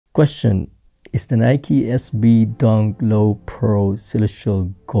Question: is the Nike SB Dunk Low Pro Celestial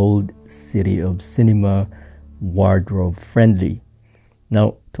Gold City of Cinema wardrobe friendly?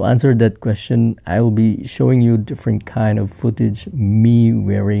 Now, to answer that question, I will be showing you different kind of footage, me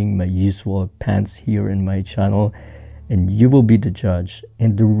wearing my usual pants here in my channel, and you will be the judge.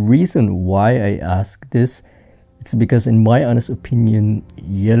 And the reason why I ask this, it's because in my honest opinion,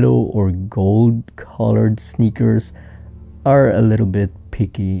 yellow or gold colored sneakers are a little bit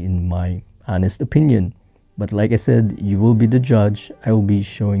picky in my honest opinion. But like I said, you will be the judge. I will be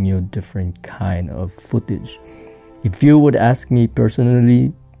showing you different kind of footage. If you would ask me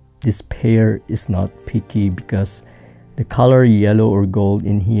personally, this pair is not picky because the color yellow or gold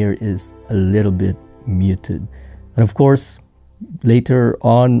in here is a little bit muted. And of course, later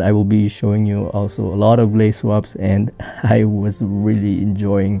on I will be showing you also a lot of lace swaps, and I was really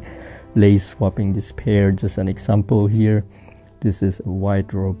enjoying lace swapping this pair. Just an example here, this is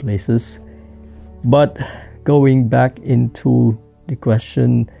white rope laces. But going back into the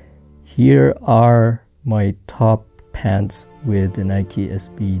question, here are my top pants with the Nike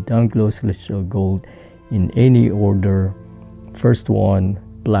SB Dunk Low Celestial Gold in any order. First one,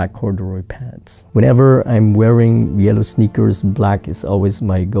 black corduroy pants. Whenever I'm wearing yellow sneakers, black is always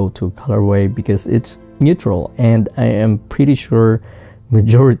my go-to colorway because it's neutral, and I am pretty sure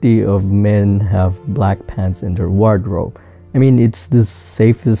majority of men have black pants in their wardrobe. I mean, it's the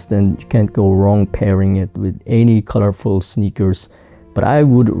safest and you can't go wrong pairing it with any colorful sneakers, but I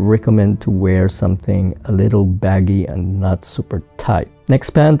would recommend to wear something a little baggy and not super tight. Next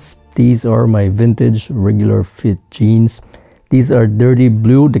pants, these are my vintage regular fit jeans. These are dirty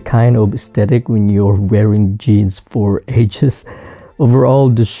blue, the kind of aesthetic when you're wearing jeans for ages. Overall,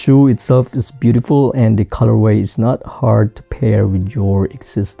 the shoe itself is beautiful and the colorway is not hard to pair with your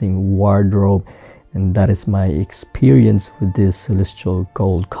existing wardrobe. And that is my experience with this Celestial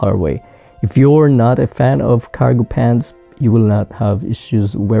Gold colorway. If you're not a fan of cargo pants, you will not have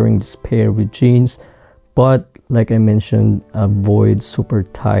issues wearing this pair with jeans. But like I mentioned, avoid super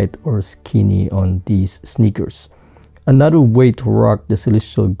tight or skinny on these sneakers. Another way to rock the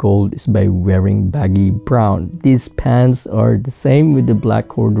Celestial Gold is by wearing baggy brown. These pants are the same with the black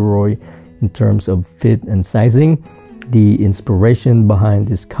corduroy in terms of fit and sizing. The inspiration behind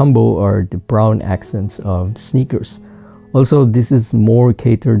this combo are the brown accents of the sneakers. Also, this is more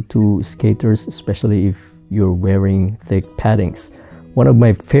catered to skaters, especially if you're wearing thick paddings. One of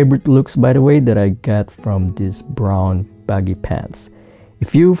my favorite looks, by the way, that I got from these brown baggy pants.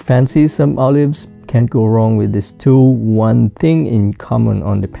 If you fancy some olives, can't go wrong with this too. One thing in common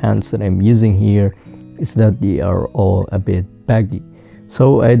on the pants that I'm using here is that they are all a bit baggy.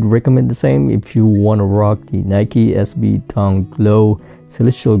 So I'd recommend the same if you want to rock the Nike SB Dunk Low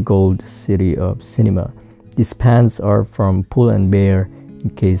Celestial Gold City of Cinema. These pants are from Pull & Bear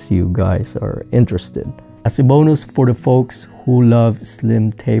in case you guys are interested. As a bonus for the folks who love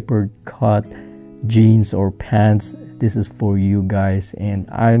slim tapered cut jeans or pants, this is for you guys. And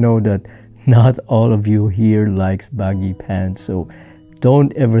I know that not all of you here likes baggy pants, so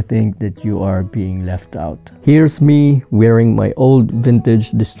don't ever think that you are being left out. Here's me wearing my old vintage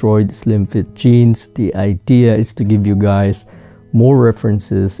destroyed slim fit jeans. The idea is to give you guys more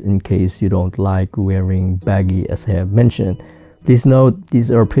references in case you don't like wearing baggy, as I have mentioned. Please note, these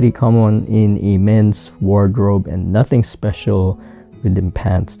are pretty common in a men's wardrobe and nothing special with them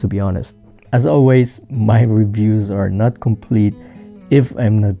pants, to be honest. As always, my reviews are not complete if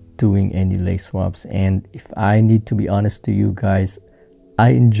I'm not doing any lace swaps, and if I need to be honest to you guys,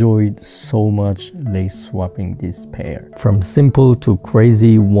 I enjoyed so much lace swapping this pair. From simple to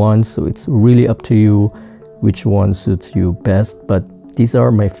crazy ones, so it's really up to you which one suits you best, but these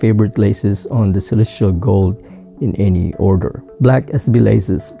are my favorite laces on the Celestial Gold in any order. Black SB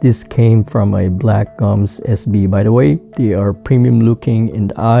laces. This came from my Black Gums SB, by the way. They are premium looking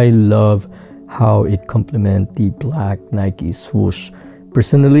and I love how it complements the black Nike swoosh.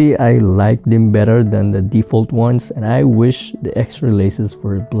 Personally, I like them better than the default ones, and I wish the extra laces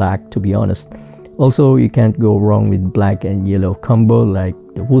were black, to be honest. Also, you can't go wrong with black and yellow combo like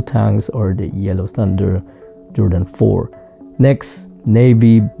the Wu-Tangs or the Yellow Thunder Jordan 4. Next,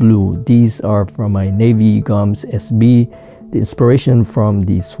 navy blue. These are from my Navy Gums SB. The inspiration from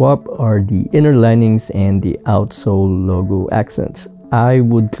the swap are the inner linings and the outsole logo accents. I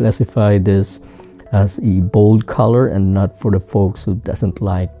would classify this as a bold color and not for the folks who doesn't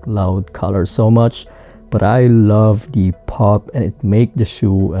like loud colors so much, but I love the pop and it makes the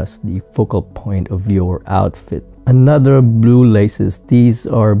shoe as the focal point of your outfit. Another blue laces. These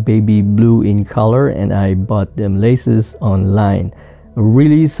are baby blue in color and I bought them laces online. A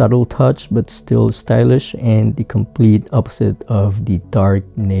really subtle touch but still stylish, and the complete opposite of the dark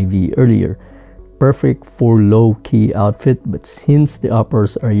navy earlier. Perfect for low-key outfit, but since the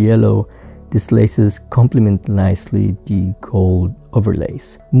uppers are yellow, these laces complement nicely the gold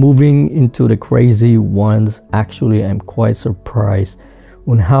overlays. Moving into the crazy ones, actually I'm quite surprised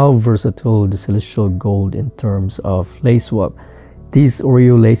on how versatile the Celestial Gold in terms of lace swap. These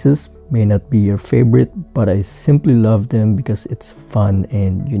Oreo laces may not be your favorite, but I simply love them because it's fun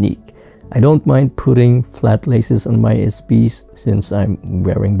and unique. I don't mind putting flat laces on my SBs since I'm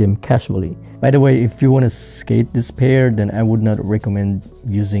wearing them casually. By the way, if you want to skate this pair, then I would not recommend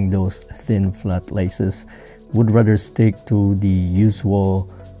using those thin flat laces. Would rather stick to the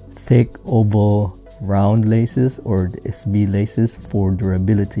usual thick oval round laces or the SB laces for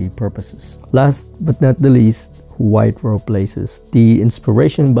durability purposes. Last but not the least, white rope laces. The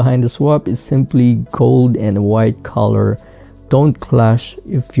inspiration behind the swap is simply gold and white color don't clash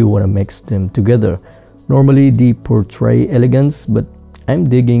if you want to mix them together. Normally they portray elegance, but I'm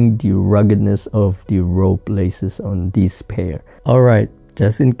digging the ruggedness of the rope laces on this pair. Alright,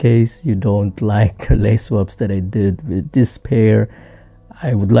 just in case you don't like the lace swaps that I did with this pair,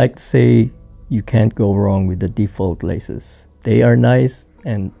 I would like to say you can't go wrong with the default laces. They are nice,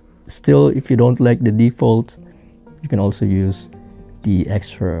 and still if you don't like the default, you can also use the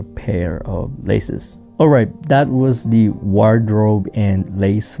extra pair of laces. Alright, that was the wardrobe and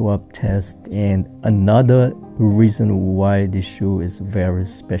lace swap test, and another reason why this shoe is very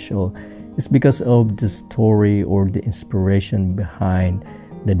special is because of the story or the inspiration behind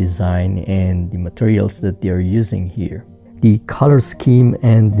the design and the materials that they are using here. The color scheme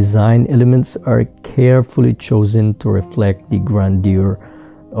and design elements are carefully chosen to reflect the grandeur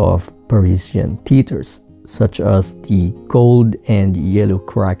of Parisian theaters, such as the gold and yellow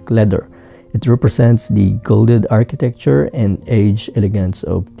cracked leather. It represents the gilded architecture and age elegance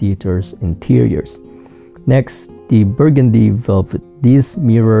of theaters' interiors. Next, the burgundy velvet. This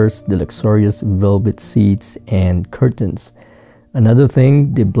mirrors the luxurious velvet seats and curtains. Another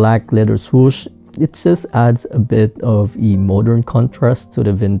thing, the black leather swoosh. It just adds a bit of a modern contrast to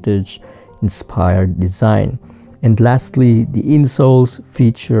the vintage-inspired design. And lastly, the insoles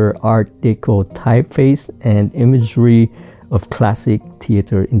feature Art Deco typeface and imagery of classic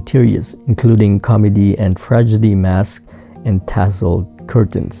theater interiors, including comedy and tragedy masks and tasseled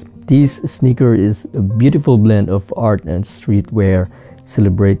curtains. This sneaker is a beautiful blend of art and streetwear,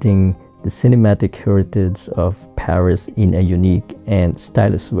 celebrating the cinematic heritage of Paris in a unique and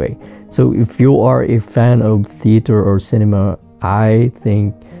stylish way. So if you are a fan of theater or cinema, I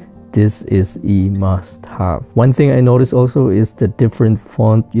think this is a must-have. One thing I noticed also is the different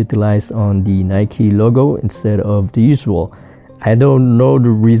font utilized on the Nike logo instead of the usual. I don't know the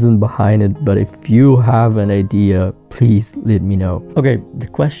reason behind it, but if you have an idea, please let me know. Okay, the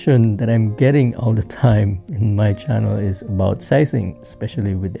question that I'm getting all the time in my channel is about sizing,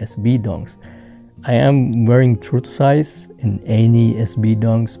 especially with SB Dunks. I am wearing true to size in any SB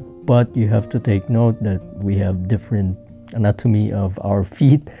Dunks, but you have to take note that we have different anatomy of our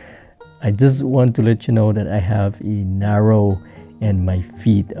feet. I just want to let you know that I have a narrow and my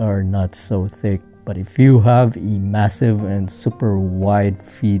feet are not so thick. But if you have a massive and super wide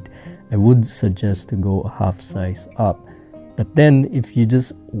feet, I would suggest to go a half size up. But then if you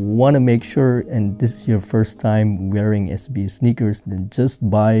just want to make sure and this is your first time wearing SB sneakers, then just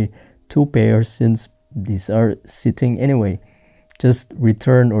buy 2 pairs since these are sitting anyway. Just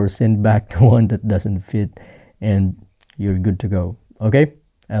return or send back the one that doesn't fit and you're good to go. Okay?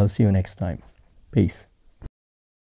 I'll see you next time. Peace.